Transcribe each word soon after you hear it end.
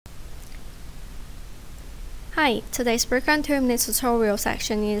Hi, today's Brickcom 2-minute tutorial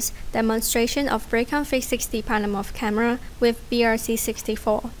section is Demonstration of Brickcom 360 panomorph camera with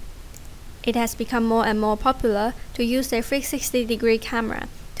BRC64. It has become more and more popular to use a 360-degree camera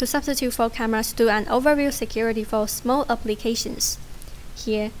to substitute for cameras to do an overview security for small applications.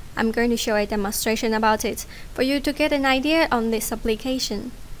 Here, I'm going to show a demonstration about it for you to get an idea on this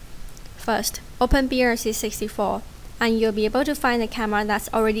application. First, open BRC64 and you'll be able to find a camera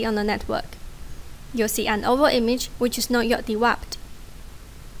that's already on the network. You'll see an oval image which is not yet dewarped.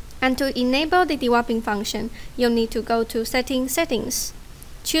 And to enable the dewarping function, you'll need to go to Settings,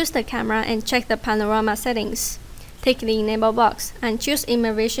 choose the camera and check the panorama settings. Tick the Enable box and choose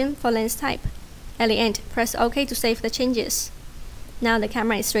Image Vision for lens type. At the end, press OK to save the changes. Now the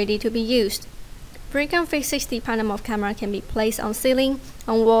camera is ready to be used. Brickcom 360 panomorph camera can be placed on ceiling,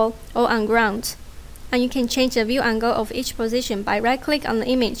 on wall, or on ground. And you can change the view angle of each position by right-click on the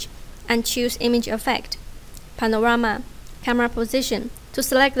image and choose Image Effect, Panorama, Camera Position to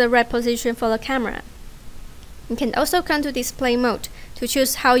select the right position for the camera. You can also come to Display Mode to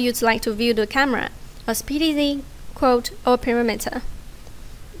choose how you'd like to view the camera, as PTZ, Quote, or Perimeter.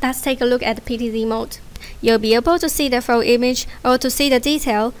 Let's take a look at the PTZ mode. You'll be able to see the full image or to see the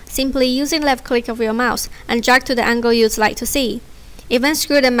detail simply using left click of your mouse and drag to the angle you'd like to see. Even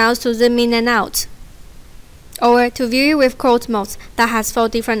screw the mouse to zoom in and out. Or to view with quote modes that has 4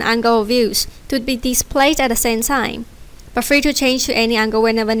 different angle views to be displayed at the same time, but free to change to any angle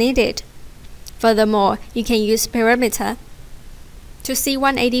whenever needed. Furthermore, you can use Perimeter to see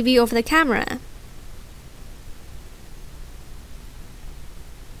 180 view of the camera.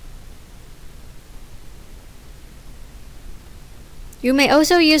 You may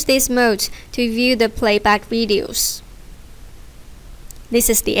also use this mode to view the playback videos. This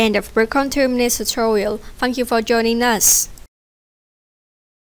is the end of Brickcom 2-minute tutorial. Thank you for joining us.